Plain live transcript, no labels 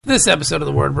This episode of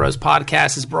the Word Bros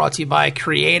podcast is brought to you by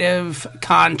Creative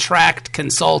Contract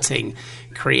Consulting.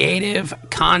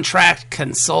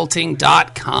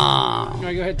 CreativeContractConsulting.com. All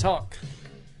right, go ahead and talk.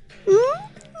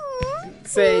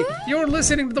 Say, you're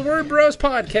listening to the Word Bros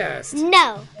podcast.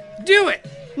 No. Do it.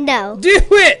 No. Do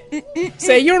it.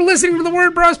 Say, you're listening to the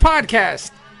Word Bros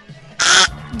podcast.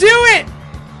 Do it.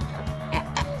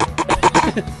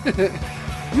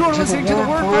 You're listening to the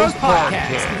Word Bros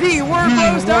podcast.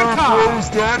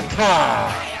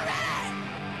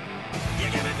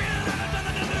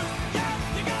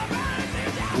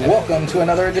 TheWordBros.com. Welcome to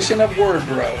another edition of Word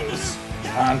Bros.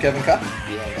 I'm Kevin Cuff.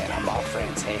 Yeah, and I'm Bob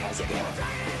Friends. Hey, how's it going?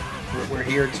 We're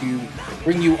here to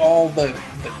bring you all the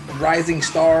rising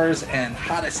stars and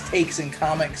hottest takes in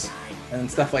comics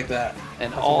and stuff like that.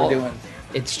 And that's all what we're doing.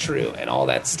 It's true, and all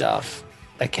that stuff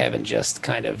that Kevin just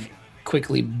kind of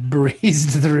quickly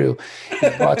breezed through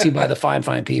is brought to you by the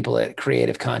fine people at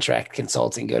Creative Contract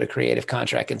Consulting. Go to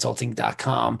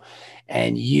creativecontractconsulting.com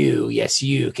and you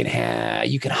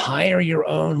can hire your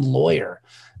own lawyer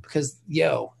because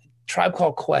Tribe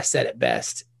Called Quest said it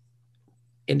best.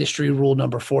 Industry rule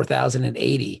number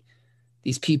 4080.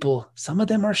 These people, some of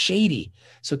them are shady.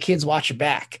 So kids, watch your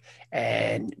back.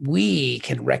 And we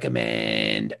can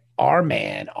recommend our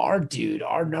man, our dude,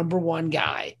 our number one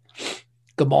guy,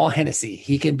 Gamal Hennessy.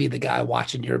 He can be the guy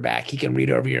watching your back. He can read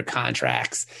over your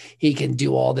contracts. He can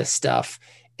do all this stuff.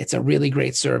 It's a really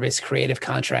great service,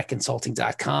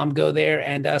 creativecontractconsulting.com. Go there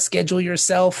and schedule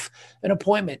yourself an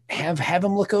appointment. Have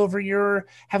him look over your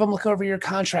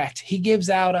contract. He gives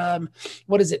out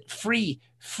free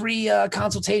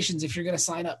consultations if you're going to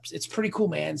sign up. It's pretty cool,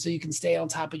 man. So you can stay on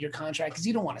top of your contract because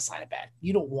you don't want to sign a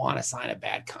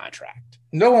bad contract.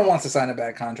 No one wants to sign a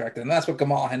bad contract, and that's what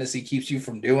Gamal Hennessy keeps you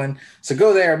from doing. So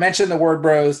go there, mention the Word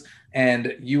Bros,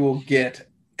 and you will get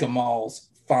Gamal's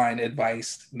fine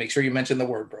advice. Make sure you mention the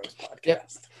Word Bros podcast. Yep.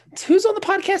 Who's on the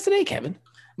podcast today, Kevin?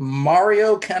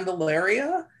 Mario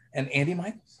Candelaria and Andy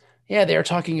Michaels. Yeah, they're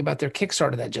talking about their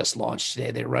Kickstarter that just launched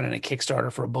today. They're running a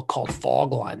Kickstarter for a book called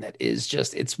Fogline that is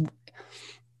just, it's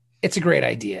a great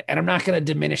idea. And I'm not going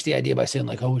to diminish the idea by saying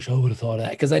like, I wish I would have thought of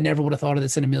that, because I never would have thought of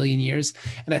this in a million years.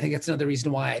 And I think that's another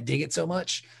reason why I dig it so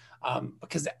much,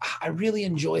 because I really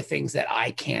enjoy things that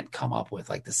I can't come up with,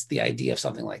 like this, the idea of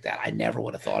something like that. I never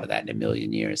would have thought of that in a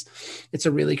million years. It's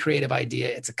a really creative idea.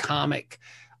 It's a comic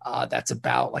that's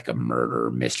about like a murder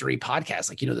mystery podcast,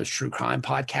 like, those true crime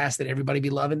podcasts that everybody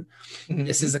be loving. Mm-hmm.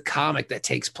 This is a comic that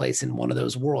takes place in one of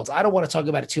those worlds. I don't want to talk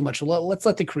about it too much. Let's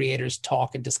let the creators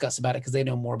talk and discuss about it because they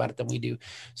know more about it than we do.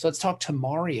 So let's talk to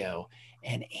Mario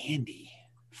and Andy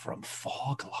from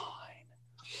Fogline.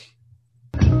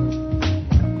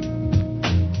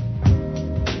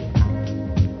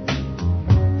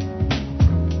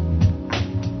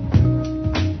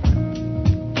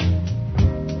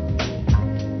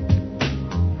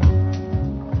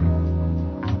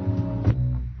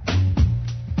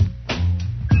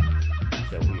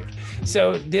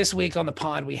 So this week on the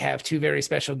pod, we have two very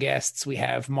special guests. We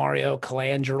have Mario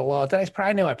Candelaria.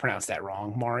 I know I pronounced that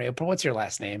wrong, Mario, but what's your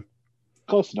last name?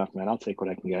 Close enough, man. I'll take what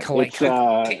I can get.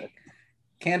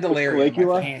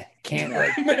 Candelaria.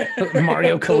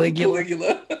 Mario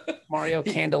Caligula. Mario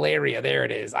Candelaria. There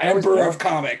it is. Emperor of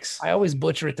comics. I always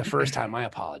butcher it the first time. I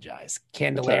apologize.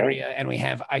 Candelaria. And we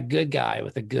have a good guy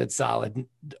with a good, solid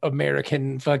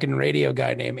American fucking radio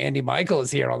guy named Andy Michael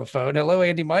is here on the phone. Hello,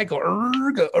 Andy Michael.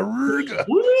 Urga.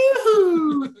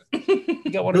 Woohoo!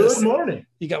 You got one of Good this. morning.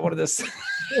 You got one of this.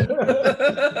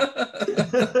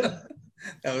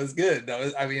 That was good.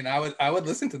 I would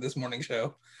listen to this morning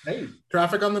show. Hey,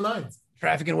 traffic on the nines.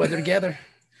 Traffic and weather together.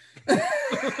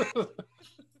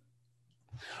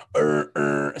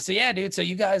 So yeah, dude. So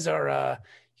you guys are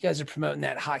promoting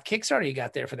that hot Kickstarter you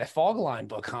got there for that Fogline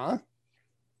book, huh?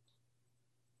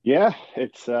 Yeah,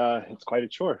 it's quite a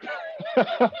chore.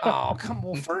 Oh, come on.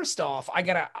 Well, first off, I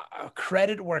gotta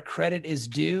credit where credit is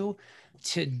due.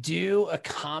 To do a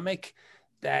comic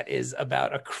that is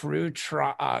about a true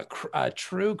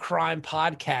crime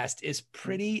podcast is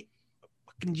pretty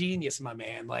fucking genius, my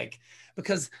man. Like,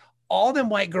 because all them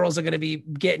white girls are going to be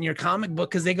getting your comic book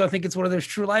because they're going to think it's one of those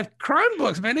true life crime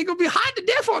books, man. They're going to be hot to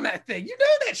death on that thing. You know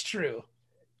that's true.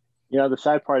 The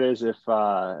sad part is if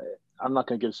I'm not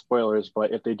going to give spoilers,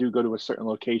 but if they do go to a certain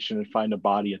location and find a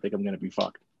body, I think I'm going to be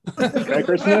fucked. Can I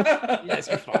curse this? Yes,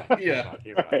 you're fine. Yeah.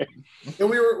 You're fine. Right. And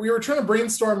we were trying to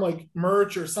brainstorm like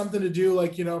merch or something to do,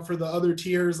 like, for the other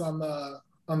tiers on the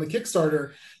on the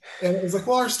Kickstarter, and it was like,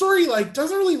 well, our story like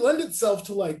doesn't really lend itself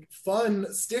to like fun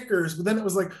stickers. But then it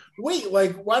was like, wait,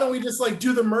 like why don't we just like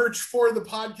do the merch for the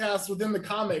podcast within the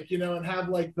comic, and have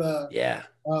like the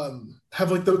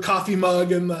have like the coffee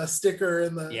mug and the sticker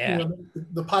and the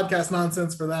the podcast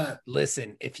nonsense for that.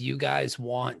 Listen, if you guys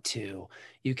want to,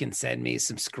 you can send me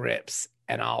some scripts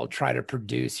and I'll try to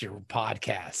produce your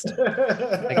podcast.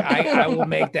 Like I will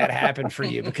make that happen for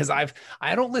you, because I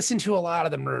don't listen to a lot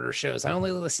of the murder shows. I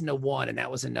only listen to one, and that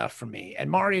was enough for me.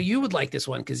 And Mario, you would like this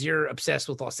one because you're obsessed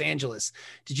with Los Angeles.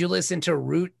 Did you listen to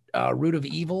Root of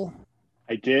Evil?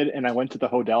 I did, and I went to the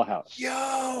Hodel house.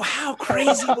 Yo, how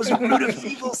crazy was Root of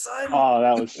Evil, son? Oh,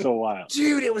 that was so wild.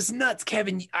 Dude, it was nuts,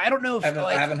 Kevin. I don't know if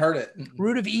I haven't heard it.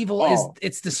 Root of Evil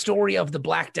it's the story of the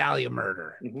Black Dahlia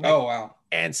murder. Mm-hmm. Oh, wow.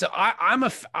 And so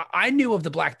I knew of the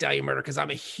Black Dahlia murder because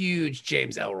I'm a huge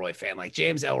James Ellroy fan. Like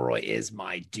James Ellroy is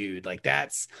my dude. Like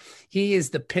he is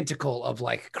the pinnacle of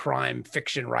like crime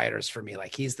fiction writers for me.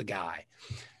 Like he's the guy.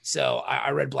 So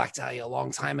I read Black Dahlia a long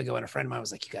time ago, and a friend of mine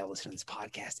was like, you got to listen to this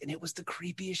podcast. And it was the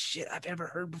creepiest shit I've ever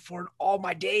heard before in all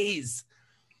my days.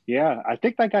 Yeah, I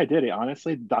think that guy did it,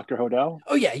 honestly, Dr. Hodel.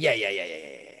 Oh, yeah.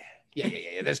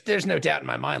 There's no doubt in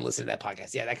my mind listening to that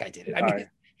podcast. Yeah, that guy did it. I mean,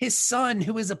 his son,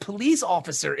 who is a police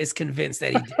officer, is convinced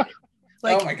that he did it.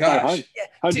 Like, oh my gosh!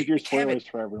 100-year spoilers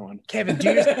for everyone. Kevin,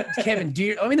 I mean,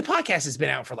 the podcast has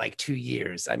been out for like 2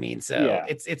 years. I mean, so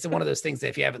it's one of those things that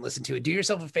if you haven't listened to it, do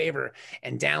yourself a favor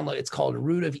and download. It's called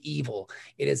Root of Evil.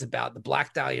 It is about the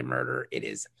Black Dahlia murder. It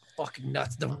is fucking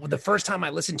nuts. The first time I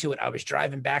listened to it, I was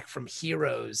driving back from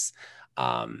Heroes,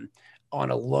 on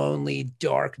a lonely,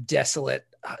 dark, desolate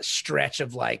stretch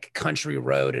of like country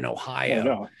road in Ohio. Oh,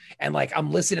 no. And like,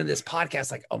 I'm listening to this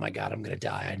podcast, like, oh my God, I'm going to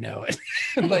die. I know it.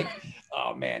 Like,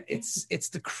 oh man, it's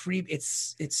the creep.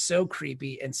 It's so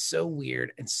creepy and so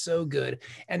weird and so good.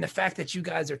 And the fact that you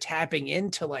guys are tapping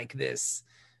into like this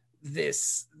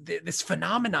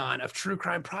phenomenon of true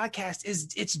crime podcast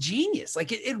it's genius.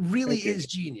 Like it really is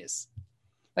genius.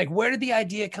 Like, where did the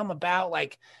idea come about?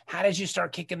 Like, how did you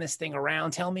start kicking this thing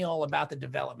around? Tell me all about the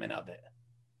development of it.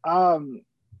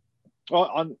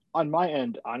 Well, on my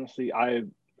end, honestly, I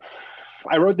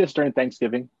wrote this during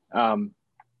Thanksgiving. And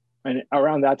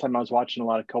around that time, I was watching a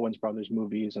lot of Coen's Brothers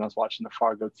movies, and I was watching the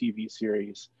Fargo TV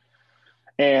series.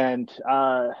 And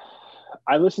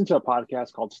I listened to a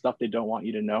podcast called Stuff They Don't Want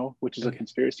You to Know, which is a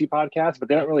conspiracy podcast, but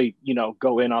they don't really,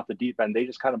 go in off the deep end. They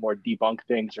just kind of more debunk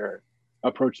things or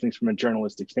approach things from a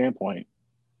journalistic standpoint.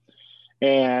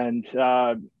 And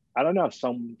I don't know,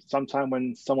 sometime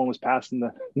when someone was passing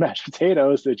the mashed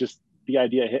potatoes, the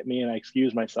idea hit me, and I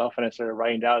excused myself and I started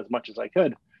writing down as much as I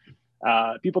could.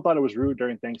 People thought it was rude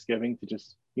during Thanksgiving to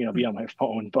just, be on my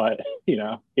phone, but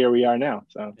here we are now.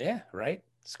 So yeah, right.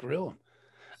 Screw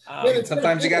them.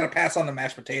 Sometimes you got to pass on the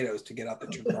mashed potatoes to get out the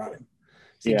true crime.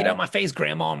 So get out my face,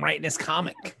 Grandma. I'm writing this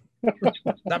comic.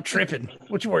 Stop tripping.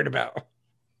 What you worried about?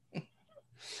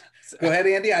 Go ahead,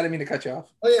 Andy. I didn't mean to cut you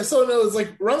off. Oh yeah, so no, it's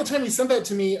like around the time he sent that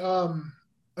to me,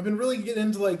 I've been really getting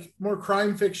into like more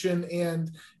crime fiction, and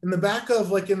in the back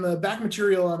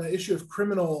material on an issue of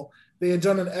Criminal, they had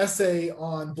done an essay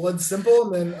on Blood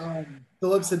Simple, and then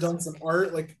Phillips had done some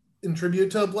art like in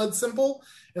tribute to Blood Simple,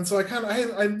 and so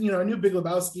I knew Big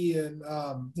Lebowski and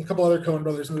a couple other Coen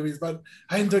Brothers movies, but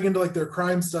I hadn't dug into like their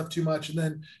crime stuff too much, and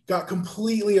then got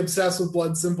completely obsessed with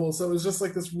Blood Simple. So it was just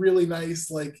like this really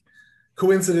nice like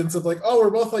coincidence of like, oh,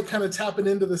 we're both like kind of tapping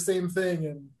into the same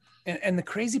thing. And the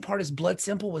crazy part is Blood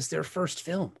Simple was their first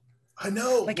film. I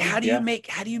know. Like, how do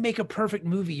you make a perfect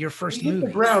movie your first movie?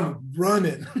 The ground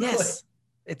running. Yes.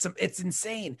 It's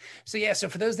insane. So yeah, so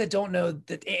for those that don't know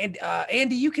that, and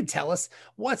Andy, you can tell us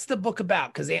what's the book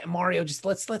about, because Mario, just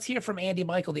let's hear from Andy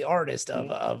Michael, the artist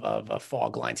of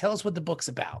Fog Line. Tell us what the book's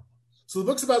about. So the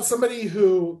book's about somebody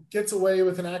who gets away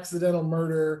with an accidental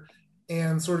murder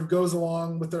and sort of goes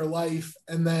along with their life,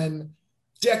 and then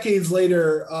decades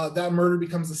later, that murder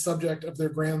becomes the subject of their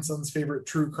grandson's favorite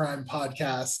true crime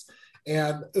podcast.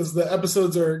 And as the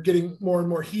episodes are getting more and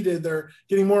more heated, they're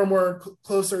getting more and more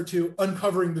closer to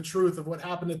uncovering the truth of what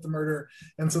happened at the murder.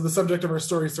 And so the subject of our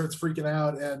story starts freaking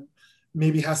out and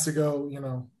maybe has to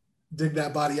go, dig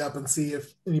that body up and see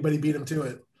if anybody beat him to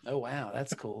it. Oh, wow.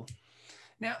 That's cool.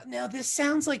 Now this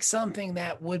sounds like something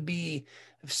that would be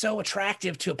so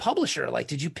attractive to a publisher. Like,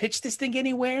 did you pitch this thing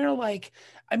anywhere? Like,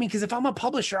 I mean, because if I'm a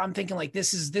publisher, I'm thinking like,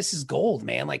 this is gold,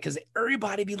 man. Like, because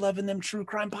everybody be loving them true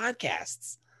crime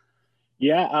podcasts.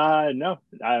 Yeah, no,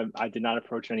 I did not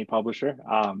approach any publisher.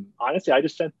 Honestly, I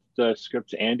just sent the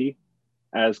script to Andy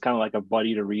as kind of like a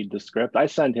buddy to read the script. I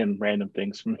send him random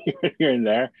things from here and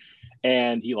there.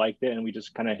 And he liked it, and we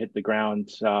just kind of hit the ground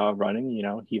running. You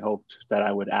know, he hoped that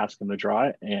I would ask him to draw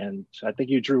it, and I think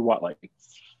you drew what, like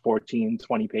 14,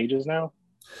 20 pages now?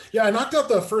 Yeah, I knocked out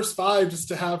the first 5 just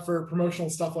to have for promotional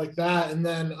stuff like that. And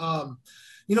then,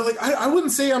 you know, like I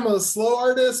wouldn't say I'm a slow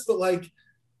artist, but like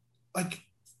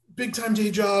big time day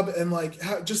job and like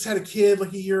just had a kid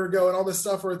like a year ago and all this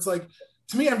stuff where it's like,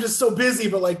 to me, I'm just so busy,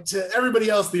 but like to everybody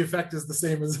else, the effect is the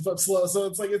same as if I'm slow. So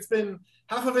it's like, it's been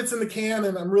half of it's in the can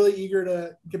and I'm really eager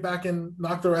to get back and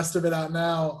knock the rest of it out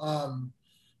now.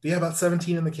 Yeah, about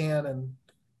 17 in the can and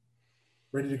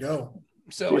ready to go.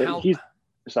 So Yeah,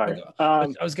 sorry. I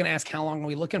was going to ask, how long are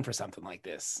we looking for something like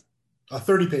this?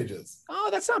 30 pages. Oh,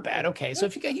 that's not bad. Okay, so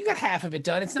if you got half of it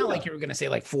done, it's not like you were going to say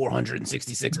like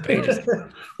 466 pages.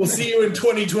 We'll see you in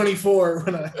 2024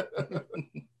 when I.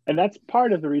 And that's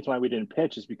part of the reason why we didn't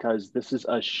pitch, is because this is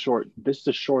a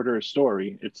shorter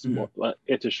story. It's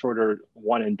it's a shorter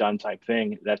one and done type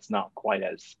thing. That's not quite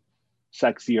as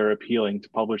sexy or appealing to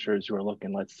publishers who are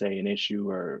looking, let's say, an issue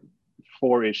or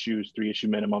 4 issues, 3 issue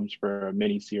minimums for a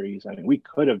mini series. I mean, we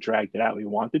could have dragged it out. We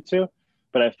wanted to,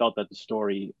 but I felt that the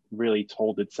story really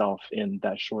told itself in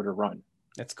that shorter run.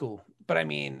 That's cool. But I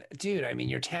mean, dude,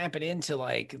 you're tapping into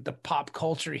like the pop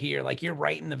culture here. Like you're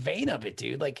right in the vein of it,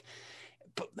 dude. Like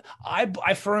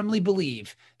I firmly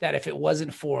believe that if it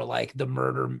wasn't for like the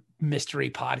murder mystery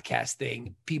podcast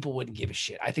thing, people wouldn't give a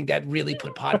shit. I think that really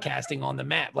put podcasting on the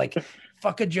map. Like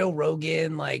fuck a Joe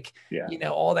Rogan, like, you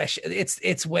know, all that shit.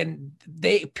 It's when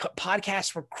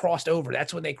podcasts were crossed over.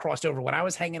 That's when they crossed over. When I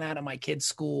was hanging out at my kid's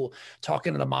school,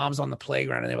 talking to the moms on the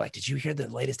playground, and they were like, did you hear the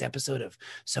latest episode of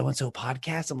so-and-so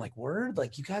podcast? I'm like, word?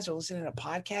 Like you guys are listening to a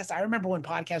podcast? I remember when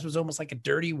podcast was almost like a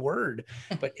dirty word,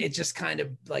 but it just kind of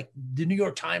like the New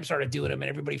York Times started doing them and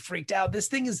everybody freaked out. This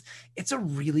thing it's a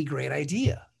really great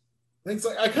idea. Thanks.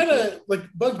 Like I kind of like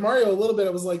bugged Mario a little bit. I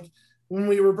was like, when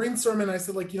we were brainstorming, I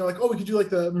said like, you know, like, oh, we could do like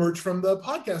the merch from the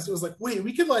podcast. It was like, wait,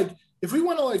 we could like, if we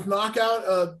want to like knock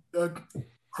out a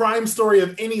crime story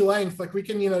of any length, like we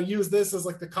can, you know, use this as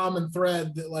like the common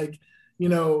thread that like, you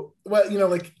know, what, you know,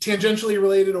 like tangentially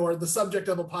related or the subject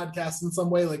of a podcast in some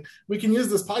way. Like we can use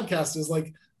this podcast as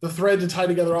like the thread to tie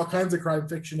together all kinds of crime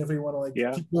fiction if we want to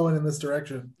like keep going in this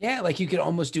direction. Yeah, like you could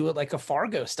almost do it like a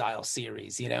Fargo style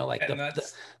series, you know, like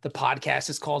the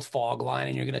podcast is called Fog Line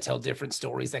and you're going to tell different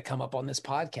stories that come up on this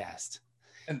podcast.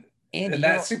 And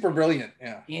that's super brilliant.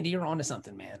 Yeah. Andy, you're onto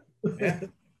something, man. Yeah.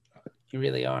 You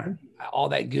really are. All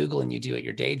that Googling you do at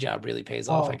your day job really pays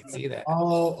off. I can see that.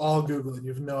 All Googling. You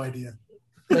have no idea.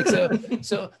 Like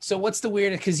so what's the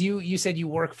weirdest, because you said you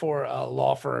work for a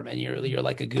law firm and you're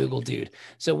like a Google dude,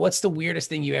 so what's the weirdest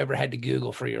thing you ever had to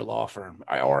Google for your law firm,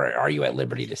 or are you at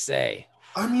liberty to say?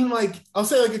 I mean, like I'll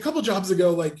say like a couple jobs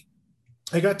ago, like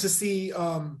I got to see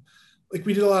like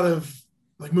we did a lot of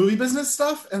like movie business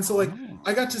stuff, and so like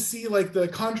I got to see like the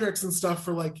contracts and stuff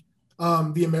for like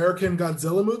the American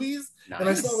Godzilla movies. Nice. And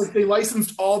I saw like they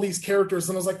licensed all these characters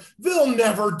and I was like, they'll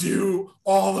never do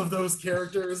all of those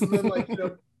characters. And then like, you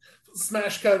know,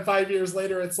 smash cut 5 years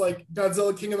later, it's like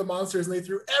Godzilla King of the Monsters and they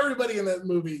threw everybody in that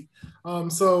movie.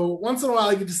 So once in a while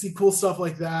I get to see cool stuff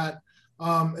like that.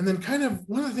 And then kind of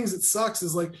one of the things that sucks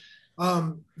is like,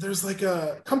 there's like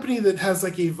a company that has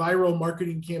like a viral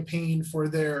marketing campaign for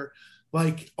their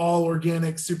like all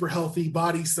organic, super healthy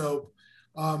body soap.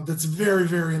 That's very,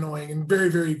 very annoying and very,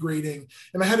 very grating.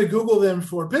 And I had to Google them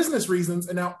for business reasons.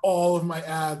 And now all of my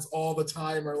ads all the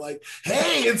time are like,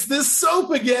 hey, it's this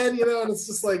soap again, you know, and it's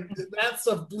just like that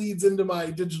stuff bleeds into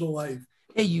my digital life.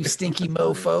 Hey, you stinky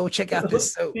mofo, check out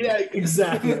this soap. Yeah,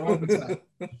 exactly. All the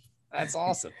time. That's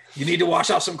awesome. You need to wash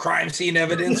off some crime scene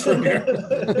evidence from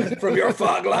your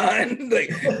fog line.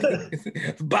 Like,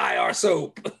 buy our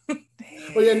soap.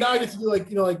 Well, yeah, now I get to do like,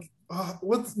 you know, like,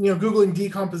 what's, you know, Googling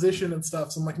decomposition and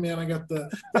stuff. So I'm like, man, I got the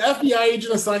FBI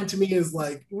agent assigned to me is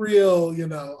like real, you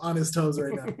know, on his toes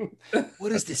right now.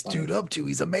 What is this dude up to?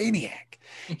 He's a maniac.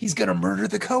 He's going to murder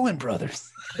the Coen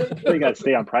brothers. You got to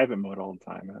stay on private mode all the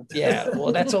time, man. Yeah,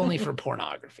 well, that's only for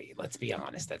pornography. Let's be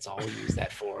honest. That's all we use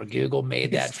that for. Google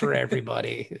made that for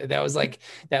everybody.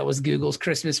 That was Google's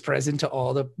Christmas present to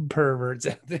all the perverts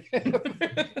out there.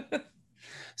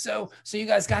 So you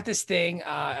guys got this thing,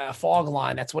 Fog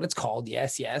Line. That's what it's called.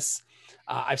 Yes.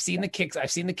 I've seen the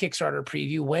Kickstarter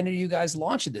preview. When are you guys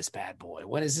launching this bad boy?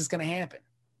 When is this going to happen?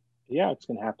 Yeah, it's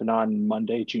going to happen on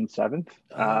Monday, June 7th.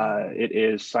 It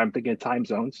is, I'm thinking time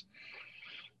zones,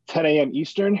 10 a.m.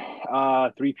 Eastern,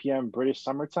 3 p.m. British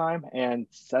summertime, and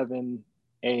 7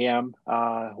 a.m.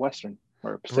 Western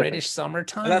or Pacific. British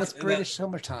summertime? What's British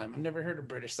summertime? I've never heard of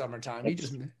British summertime. You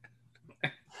just...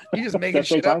 You just making That's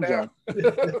their shit up time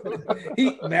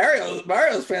now.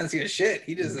 Mario's fancy as shit.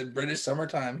 He just said British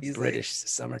summertime. He's British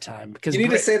summertime. Because you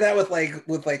need to say that with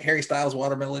like Harry Styles'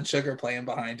 Watermelon Sugar playing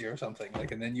behind you or something.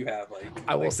 Like, and then you have like.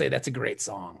 I will say that's a great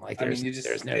song. Like, there's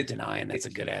no denying that's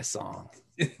a good ass song.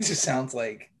 It just sounds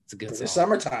like it's a good British song.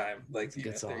 Summertime. Like, it's a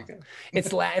good song. There you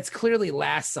go. It's clearly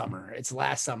last summer. It's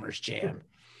last summer's jam.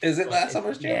 Is it last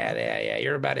summer's jam? Yeah.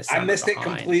 You're about as I missed behind.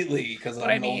 it completely because I'm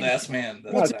an old ass man.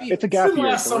 It's a gap year.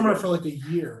 Last summer for like a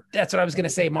year. That's what I was gonna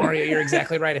say, Mario. You're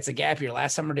exactly right. It's a gap year.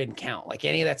 Last summer didn't count. Like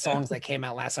any of that songs that came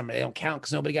out last summer, they don't count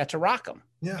because nobody got to rock them.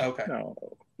 Yeah. Okay. No.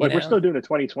 Like we're still doing the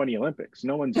 2020 Olympics.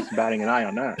 No one's batting an eye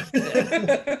on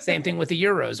that. Same thing with the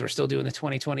Euros. We're still doing the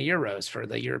 2020 Euros for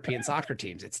the European soccer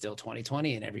teams. It's still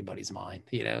 2020 in everybody's mind,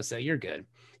 so you're good.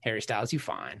 Harry Styles, you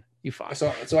fine.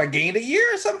 So I gained a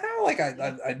year somehow. Like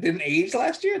I didn't age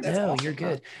last year. That's awesome. You're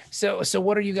good. So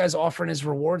what are you guys offering as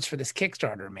rewards for this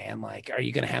Kickstarter, man? Like, are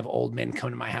you going to have old men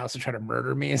come to my house and try to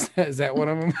murder me? Is that what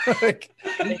I'm like?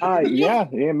 Yeah,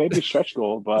 maybe a stretch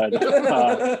goal,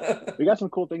 but we got some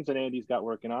cool things that Andy's got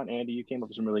working on. Andy, you came up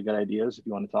with some really good ideas if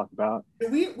you want to talk about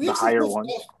we the higher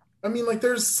ones. I mean, like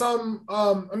there's some,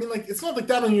 it's not like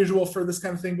that unusual for this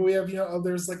kind of thing, but we have,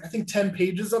 there's like, I think 10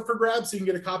 pages up for grabs. So you can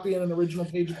get a copy and an original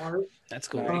page of art. That's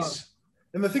cool. Nice.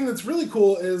 And the thing that's really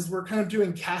cool is we're kind of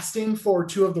doing casting for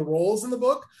 2 of the roles in the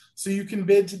book. So you can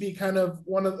bid to be kind of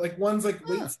one's like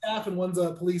wait staff and one's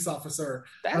a police officer.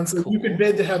 And so cool. You can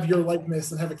bid to have your likeness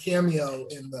and have a cameo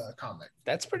in the comic.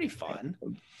 That's pretty fun.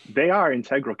 They are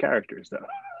integral characters though.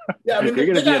 Yeah, I mean, they're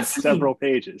going to be in several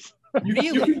pages. You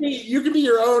can be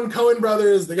your own Coen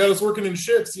brothers. They got us working in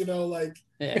ships,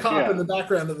 cop in the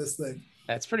background of this thing.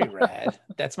 That's pretty rad.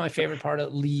 That's my favorite part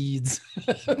of Leeds.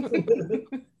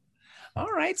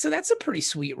 All right, so that's a pretty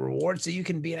sweet reward. So you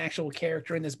can be an actual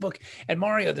character in this book. And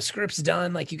Mario, the script's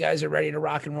done. Like you guys are ready to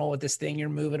rock and roll with this thing. You're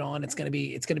moving on. It's gonna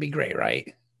be great,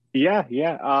 right? Yeah.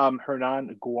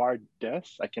 Hernan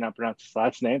Guardes. I cannot pronounce his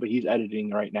last name, but he's editing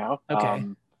right now. Okay.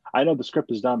 I know the script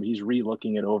is done, but he's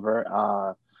re-looking it over.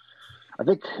 I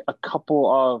think a couple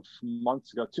of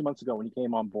months ago, 2 months ago, when he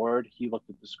came on board, he looked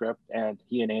at the script and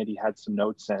he and Andy had some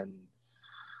notes, and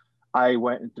I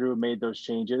went through and made those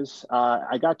changes.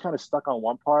 I got kind of stuck on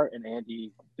one part, and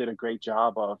Andy did a great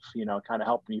job of, kind of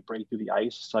helping me break through the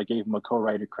ice. So I gave him a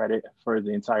co-writer credit for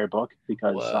the entire book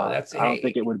because I don't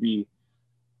think it would be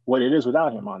what it is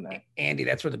without him on that. Andy,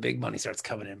 that's where the big money starts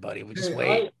coming in, buddy. We just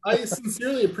wait. I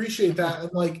sincerely appreciate that.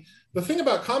 And like the thing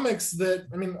about comics that,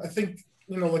 I think,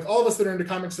 like all of us that are into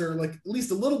comics are like at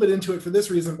least a little bit into it for this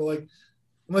reason, but like,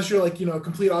 unless you're like, a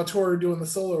complete auteur doing the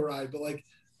solo ride, but like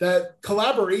that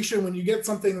collaboration, when you get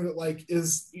something that like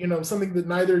is, something that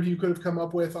neither of you could have come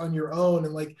up with on your own,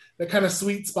 and like that kind of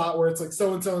sweet spot where it's like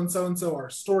so-and-so and so-and-so are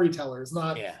storytellers,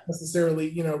 not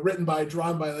necessarily, written by,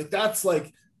 drawn by, like, that's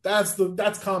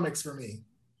comics for me.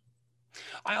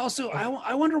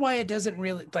 I wonder why it doesn't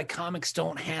really, like, comics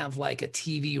don't have like a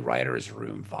TV writer's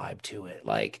room vibe to it.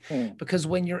 Like, because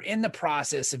when you're in the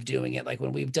process of doing it, like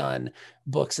when we've done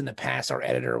books in the past, our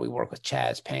editor, we work with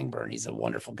Chaz Pangburn. He's a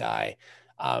wonderful guy.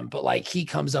 But like he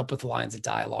comes up with lines of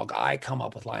dialogue. I come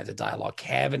up with lines of dialogue.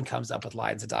 Kevin comes up with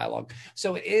lines of dialogue.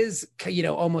 So it is,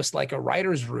 almost like a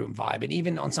writer's room vibe. And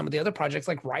even on some of the other projects,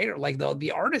 like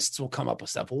the artists will come up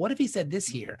with stuff. Well, what if he said this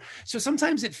here? So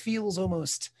sometimes it feels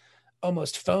almost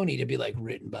phony to be like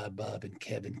written by Bob and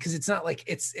Kevin, because it's not like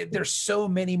there's so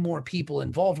many more people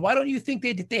involved. Why don't you think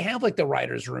they have like the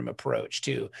writer's room approach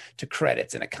to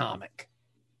credits in a comic?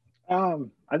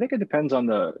 I think it depends on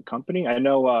the company. I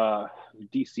know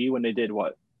DC, when they did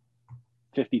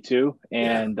 52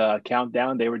 and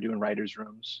Countdown, they were doing writers'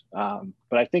 rooms.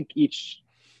 But I think each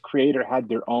creator had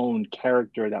their own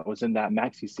character that was in that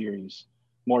maxi series,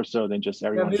 more so than just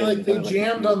everyone. Yeah, they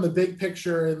jammed on the big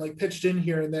picture and like pitched in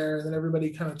here and there, and then everybody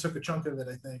kind of took a chunk of it,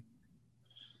 I think.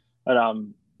 But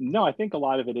no, I think a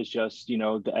lot of it is just,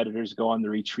 the editors go on the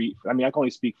retreat. I mean, I can only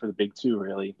speak for the big two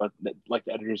really, but the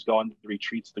editors go on the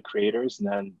retreats of the creators,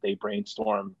 and then they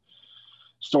brainstorm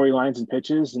storylines and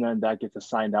pitches, and then that gets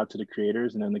assigned out to the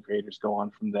creators, and then the creators go on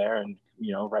from there and,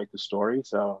 write the story.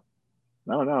 So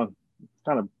I don't know, it's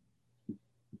kind of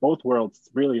both worlds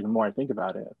really, the more I think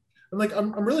about it. And like,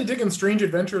 I'm really digging Strange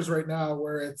Adventures right now,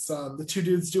 where it's the two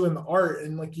dudes doing the art,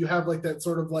 and like you have like that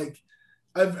sort of like,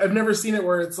 I've never seen it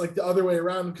where it's like the other way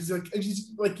around, because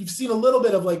like you've seen a little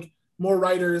bit of like more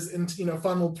writers and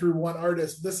funneled through one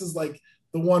artist. This is like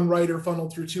the one writer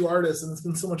funneled through two artists, and it's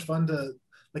been so much fun to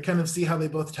like kind of see how they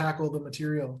both tackle the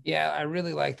material. Yeah, I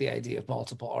really like the idea of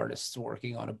multiple artists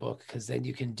working on a book, because then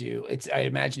you can do it's. I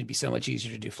imagine it'd be so much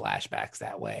easier to do flashbacks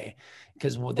that way,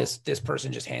 because this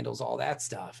person just handles all that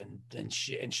stuff and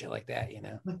shit like that.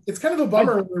 It's kind of a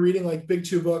bummer when we're reading like big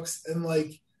two books and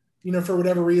like, for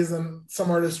whatever reason,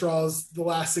 some artist draws the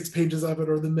last 6 pages of it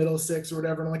or the middle 6 or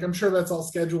whatever. And like, I'm sure that's all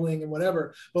scheduling and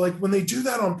whatever. But like when they do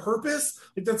that on purpose,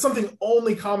 like that's something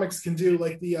only comics can do.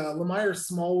 Like the Lemire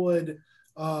Smallwood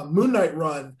Moon Knight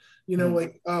run, when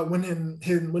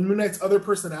Moon Knight's other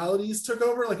personalities took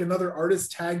over, like another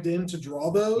artist tagged in to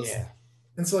draw those. Yeah.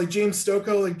 And so like James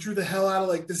Stocco like drew the hell out of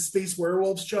like this space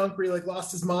werewolves chunk where he like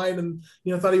lost his mind and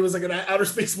thought he was like an outer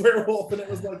space werewolf, and it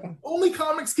was like only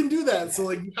comics can do that. So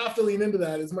like you have to lean into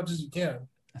that as much as you can.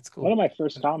 That's cool. One of my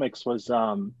first comics was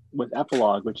with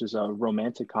Epilogue, which is a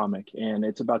romantic comic, and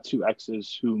it's about 2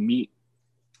 exes who meet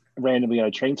randomly at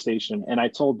a train station. And I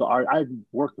told I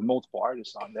worked with multiple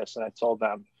artists on this, and I told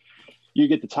them, you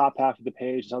get the top half of the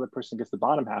page, the other person gets the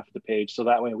bottom half of the page. So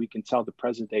that way we can tell the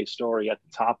present day story at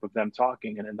the top of them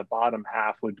talking. And then the bottom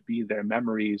half would be their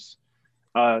memories,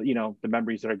 the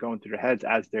memories that are going through their heads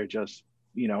as they're just,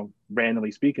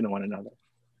 randomly speaking to one another.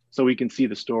 So we can see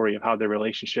the story of how their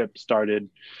relationship started,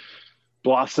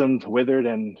 blossomed, withered,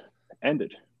 and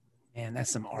ended. Man,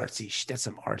 that's some artsy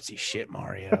shit,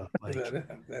 Mario. Like,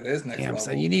 that is next level.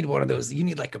 So you need one of those. You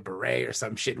need like a beret or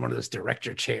some shit in one of those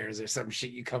director chairs or some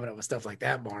shit. You coming up with stuff like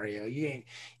that, Mario? You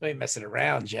ain't messing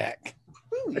around, Jack.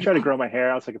 I try to grow my hair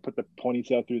out so I can put the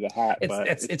ponytail through the hat.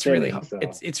 It's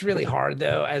really hard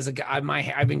though. As a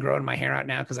guy, I've been growing my hair out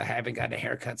now because I haven't gotten a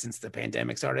haircut since the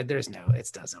pandemic started.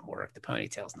 It doesn't work. The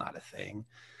ponytail's not a thing.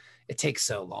 It takes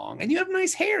so long, and you have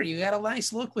nice hair. You got a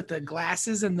nice look with the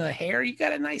glasses and the hair. You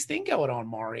got a nice thing going on,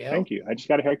 Mario. Thank you. I just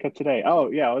got a haircut today. Oh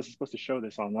yeah, I was supposed to show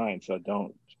this online, so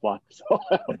don't block this all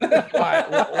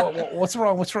out. What's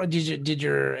wrong? Did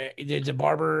the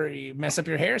barber mess up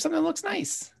your hair? Something looks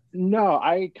nice. No,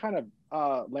 I kind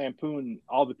of lampoon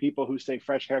all the people who say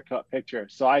fresh haircut picture.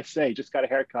 So I say just got a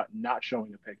haircut, not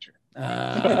showing a picture.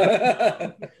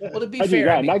 Well, to be fair, do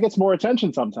that. That gets more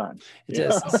attention sometimes. It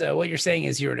does. So what you're saying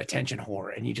is you're an attention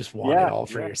whore and you just want it all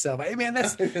for yourself. Hey man,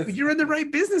 you're in the right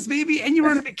business, baby, and you're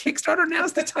on a Kickstarter.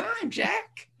 Now's the time,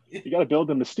 Jack. You got to build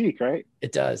the mystique, right?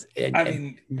 It does.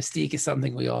 And mystique is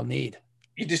something we all need.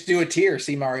 You just do a tier,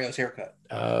 see Mario's haircut.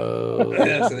 Oh,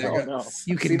 yeah, so there you go.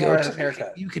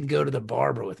 You can go to the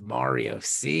barber with Mario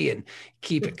C and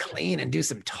keep it clean and do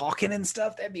some talking and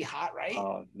stuff. That'd be hot,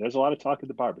 right? There's a lot of talk at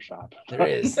the barbershop. There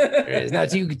is. Now,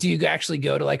 do you actually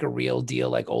go to like a real deal,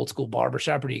 like old school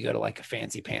barbershop, or do you go to like a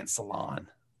fancy pants salon?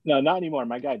 No, not anymore.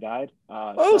 My guy died.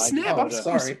 Snap! I'm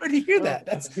sorry to hear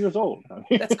that. He was old.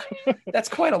 That's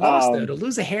quite a loss, though. To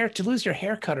lose your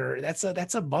hair cutter, that's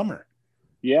a bummer.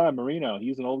 Yeah, Marino.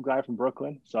 He's an old guy from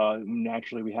Brooklyn, so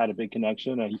naturally we had a big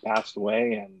connection. And he passed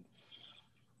away, and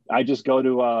I just go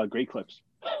to Great Clips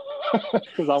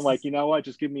because I'm like, you know what?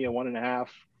 Just give me a 1.5.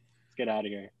 Let's get out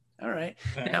of here. All right.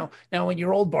 Now, when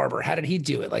your old barber, how did he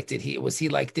do it? Like, did he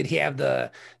have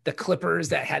the clippers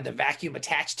that had the vacuum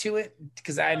attached to it?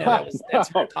 Because I know that's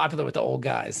very popular with the old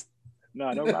guys.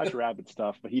 No Roger Rabbit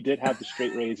stuff, but he did have the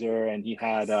straight razor, and he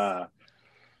had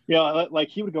like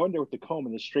he would go in there with the comb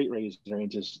and the straight razor and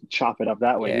just chop it up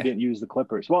that way. Yeah. He didn't use the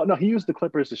clippers. Well, no, he used the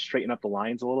clippers to straighten up the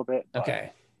lines a little bit.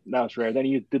 Okay. That was rare. Then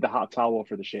he did the hot towel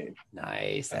for the shave.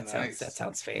 Nice. That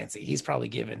sounds fancy. He's probably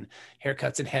given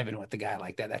haircuts in heaven with the guy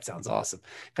like that. That sounds awesome.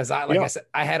 Because I said,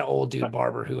 I had an old dude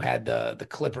barber who had the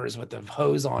clippers with the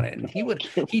hose on it, and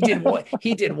he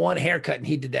did one haircut and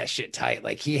he did that shit tight.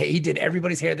 Like he did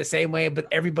everybody's hair the same way, but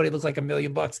everybody looks like $1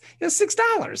 million. It was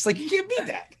 $6. Like you can't beat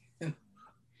that.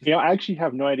 I actually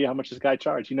have no idea how much this guy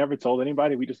charged. He never told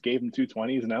anybody. We just gave him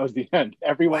 220s, and that was the end.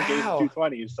 Everyone gave him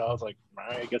 220s, so I was like, all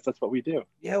right, I guess that's what we do.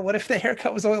 Yeah, what if the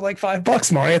haircut was only like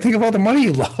 $5, Mario? Think of all the money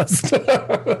you lost.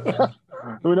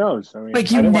 Who knows? I mean, like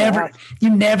you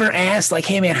never asked, like,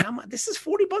 hey man, how much? This is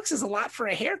 $40 is a lot for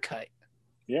a haircut.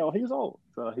 Yeah, well, he's old,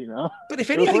 so But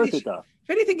if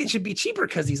anything, it should be cheaper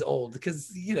because he's old.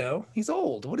 Because he's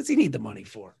old. What does he need the money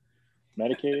for?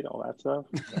 Medicaid, all that stuff.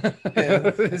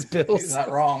 Yeah, his bills. He's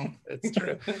not wrong. That's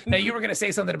true. Now, you were going to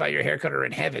say something about your haircutter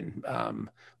in heaven,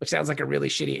 which sounds like a really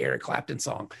shitty Eric Clapton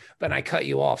song, but I cut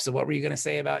you off. So what were you going to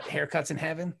say about haircuts in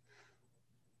heaven?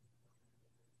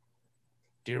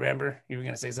 Do you remember? You were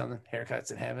going to say something?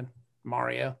 Haircuts in heaven?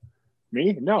 Mario?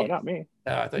 Me? No, not me.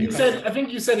 Oh, I thought I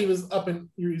think you said he was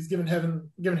giving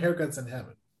haircuts in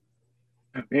heaven.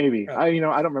 Maybe. I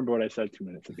don't remember what I said 2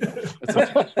 minutes ago.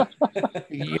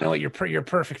 You know what? You're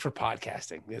perfect for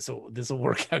podcasting. This will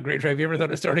work out great. Have you ever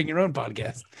thought of starting your own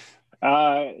podcast?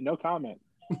 No comment.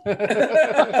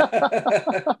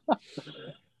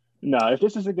 No, if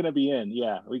this isn't going to be in,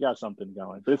 yeah, we got something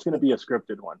going. But it's going to be a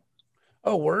scripted one.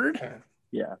 Oh, word?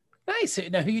 Yeah. Nice.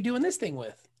 Now, who you doing this thing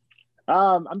with?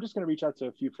 I'm just going to reach out to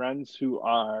a few friends who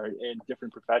are in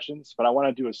different professions, but I want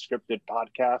to do a scripted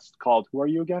podcast called Who Are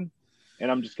You Again?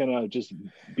 And I'm just going to just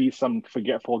be some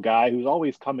forgetful guy who's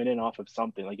always coming in off of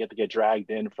something. Like you have to get dragged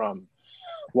in from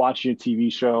watching a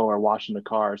TV show or washing the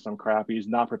car or some crap. He's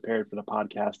not prepared for the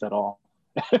podcast at all.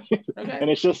 Okay. And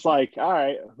it's just like, all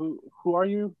right, who are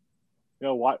you? You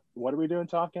know, what are we doing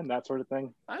talking? That sort of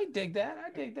thing. I dig that.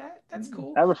 That's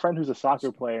cool. I have a friend who's a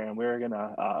soccer player, and we're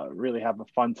gonna really have a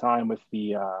fun time with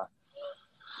the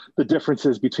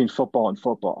differences between football and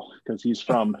football because he's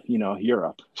from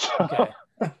Europe. Okay.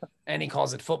 And he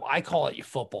calls it football. I call it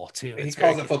football too. He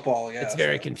calls it football. Yeah, it's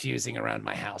very confusing around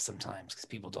my house sometimes because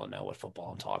people don't know what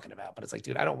football I'm talking about. But it's like,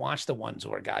 dude, I don't watch the ones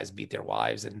where guys beat their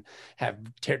wives and have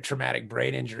traumatic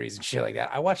brain injuries and shit like that.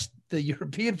 I watch the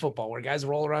European football where guys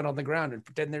roll around on the ground and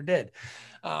pretend they're dead.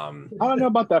 I don't know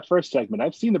about that first segment.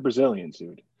 I've seen the Brazilians,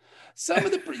 dude. Some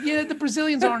of the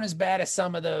Brazilians aren't as bad as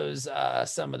some of those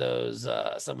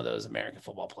American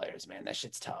football players, man. That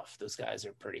shit's tough. Those guys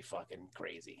are pretty fucking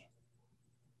crazy.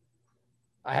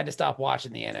 I had to stop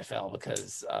watching the NFL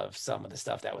because of some of the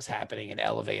stuff that was happening in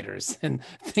elevators and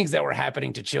things that were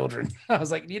happening to children. I was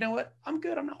like, you know what? I'm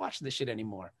good. I'm not watching this shit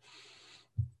anymore.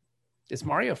 Is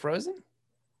Mario frozen?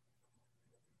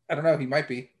 I don't know. He might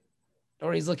be.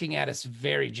 Or he's looking at us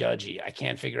very judgy. I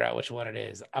can't figure out which one it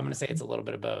is. I'm going to say it's a little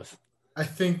bit of both. I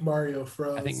think Mario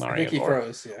froze. I think he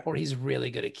froze, yeah. Or he's really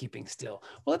good at keeping still.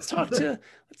 Well, let's talk to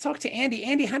Andy.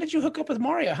 Andy, how did you hook up with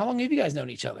Mario? How long have you guys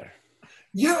known each other?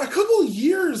 Yeah, a couple of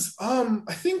years. I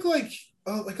think like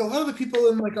a lot of the people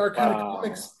in like our kind of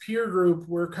comics peer group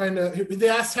were they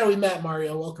asked how we met.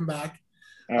 Mario, welcome back.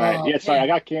 All right. Yeah, sorry, I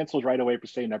got canceled right away for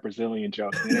saying that Brazilian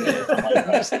joke. You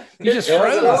just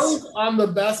froze on the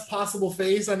best possible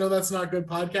face. I know that's not good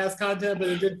podcast content, but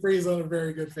it did freeze on a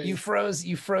very good face. You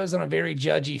froze on a very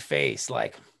judgy face,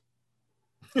 like.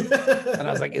 And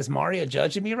I was like, is Mario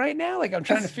judging me right now? Like, I'm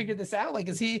trying to figure this out. Like,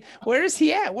 where is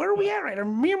he at? Where are we at right now? Are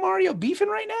me and Mario beefing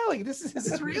right now? Like, is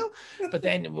this real? But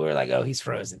then we were like, oh, he's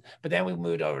frozen. But then we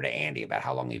moved over to Andy about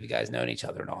how long have you guys known each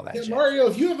other and all that shit. Mario,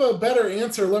 if you have a better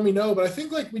answer, let me know. But I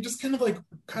think like we just kind of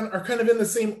are in the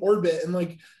same orbit and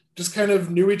like just kind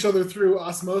of knew each other through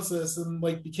osmosis and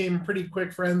like became pretty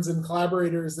quick friends and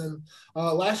collaborators. And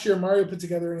last year, Mario put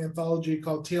together an anthology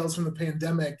called Tales from the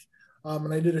Pandemic.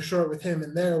 And I did a short with him,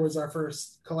 and there was our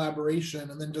first collaboration.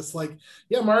 And then just like,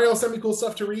 yeah, Mario sent me cool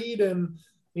stuff to read. And,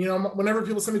 whenever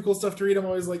people send me cool stuff to read, I'm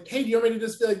always like, hey, do you want me to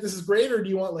just be like, this is great? Or do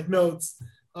you want like notes?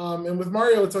 And with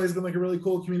Mario, it's always been like a really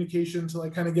cool communication to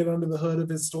like kind of get under the hood of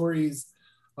his stories.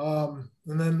 And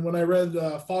then when I read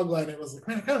Fogline, it was like,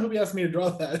 man, I kind of hope he asked me to draw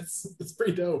that. It's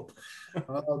pretty dope.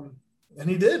 And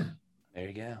he did. There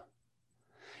you go.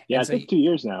 Yeah, I think 2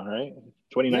 years now, right?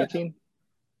 2019?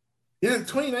 Yeah,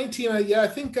 2019. I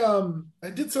think I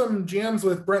did some jams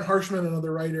with Brent Harshman,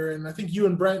 another writer, and I think you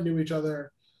and Brent knew each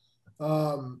other.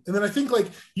 And then I think like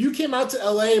you came out to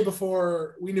LA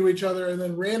before we knew each other, and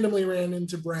then randomly ran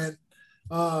into Brent.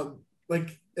 And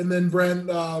then Brent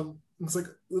was like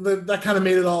that kind of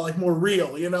made it all like more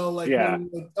real, like, yeah.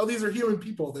 Oh, these are human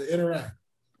people that interact.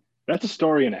 That's a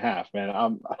story and a half,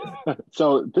 man.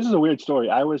 So this is a weird story.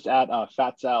 I was at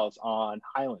Fat Sal's on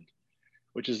Highland,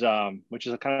 which is kind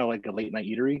of like a late night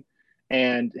eatery.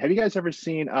 And have you guys ever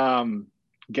seen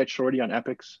Get Shorty on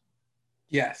Epix?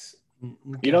 Yes.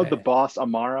 You know the boss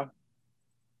Amara?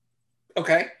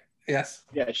 Okay. Yes.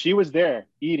 Yeah, she was there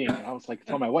eating. And I was like,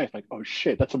 telling my wife, like, oh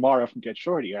shit, that's Amara from Get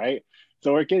Shorty, right?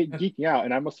 So we're geeking out,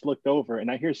 and I must have looked over, and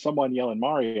I hear someone yelling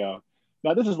Mario.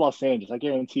 Now this is Los Angeles. I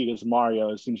guarantee it's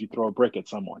Mario as soon as you throw a brick at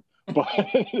someone. But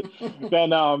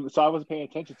then, so I wasn't paying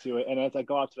attention to it. And as I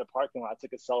go out to the parking lot, I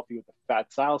took a selfie with the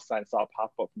Fat Sal sign. So I'll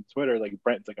pop up from Twitter. Like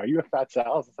Brent's like, "Are you a Fat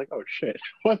Sal?" It's like, "Oh shit,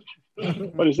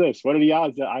 what is this? What are the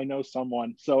odds that I know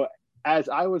someone?" So as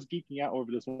I was geeking out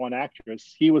over this one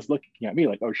actress, he was looking at me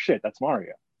like, "Oh shit, that's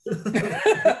Mario."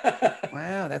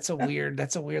 Wow, that's a weird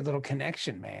little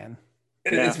connection, man.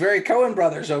 It's very Coen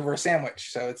Brothers over a sandwich.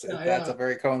 So that's a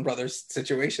very Coen Brothers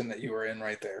situation that you were in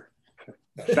right there.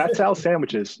 Fat Sal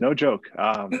sandwiches, no joke.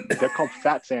 They're called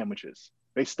fat sandwiches.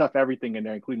 They stuff everything in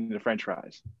there, including the French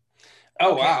fries.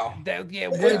 Oh, wow.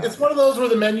 It's one of those where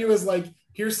the menu is like,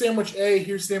 here's sandwich A,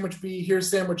 here's sandwich B, here's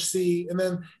sandwich C, and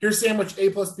then here's sandwich A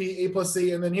plus B, A plus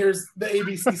C, and then here's the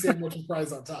ABC sandwich with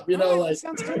fries on top. That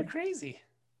sounds kind of crazy.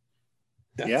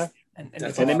 And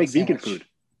they make vegan food.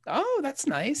 Oh, that's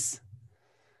nice.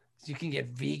 You can get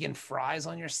vegan fries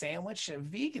on your sandwich,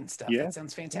 vegan stuff. Yeah. That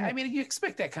sounds fantastic. I mean, you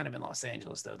expect that kind of in Los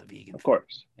Angeles, though, the vegan. Of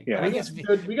course. Food. Yeah.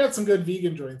 We got some good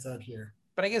vegan joints out here.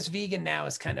 But I guess vegan now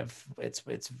is kind of it's